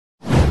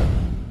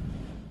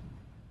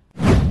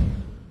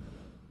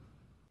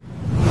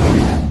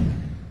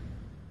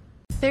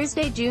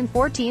Thursday, June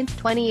 14,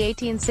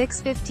 2018,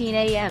 6:15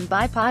 a.m.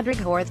 By Pádraig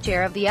HoareThe,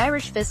 chair of the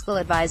Irish Fiscal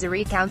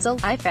Advisory Council,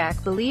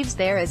 IFAC, believes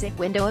there is a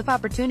window of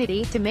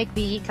opportunity to make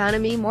the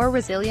economy more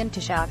resilient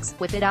to shocks,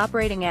 with it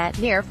operating at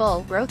near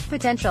full growth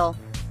potential.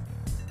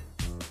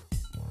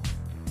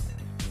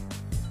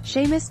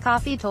 Seamus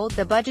Coffey told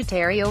the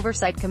Budgetary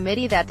Oversight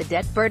Committee that the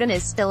debt burden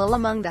is still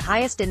among the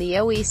highest in the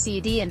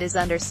OECD and is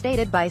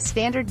understated by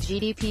standard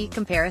GDP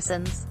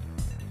comparisons.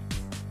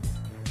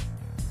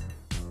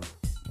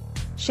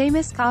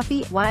 Seamus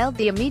Coffey, while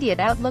the immediate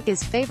outlook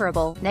is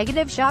favourable,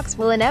 negative shocks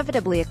will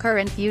inevitably occur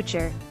in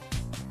future.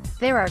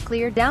 There are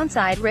clear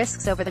downside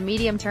risks over the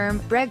medium term: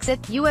 Brexit,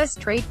 US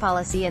trade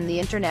policy and the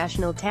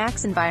international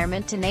tax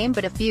environment, to name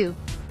but a few.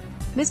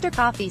 Mr.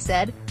 Coffey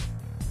said.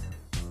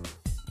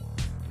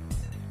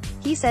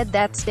 He said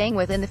that staying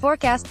within the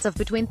forecasts of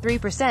between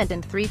 3%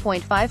 and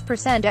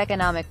 3.5%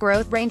 economic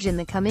growth range in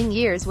the coming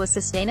years was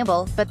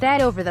sustainable, but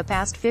that over the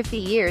past 50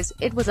 years,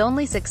 it was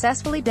only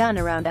successfully done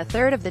around a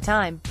third of the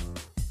time.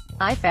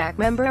 IFAC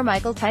member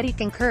Michael Teddy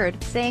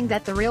concurred, saying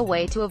that the real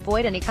way to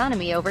avoid an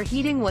economy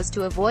overheating was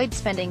to avoid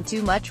spending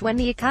too much when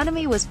the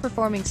economy was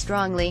performing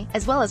strongly,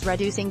 as well as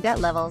reducing debt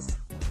levels.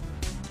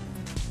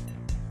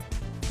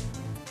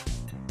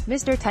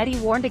 Mr. Teddy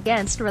warned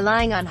against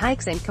relying on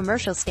hikes in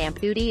commercial stamp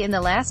duty in the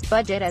last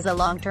budget as a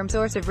long-term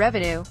source of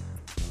revenue.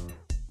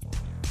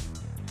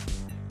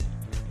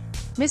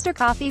 Mr.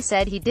 Coffey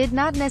said he did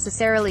not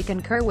necessarily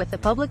concur with the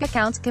Public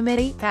Accounts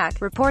Committee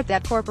 (PAC) report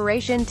that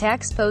corporation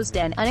tax posed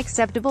an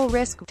unacceptable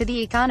risk to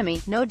the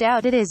economy. No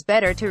doubt it is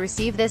better to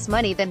receive this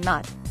money than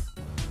not.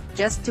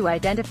 Just to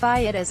identify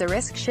it as a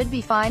risk should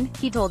be fine,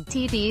 he told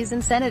TDs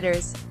and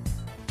senators.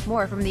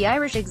 More from the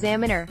Irish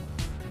Examiner.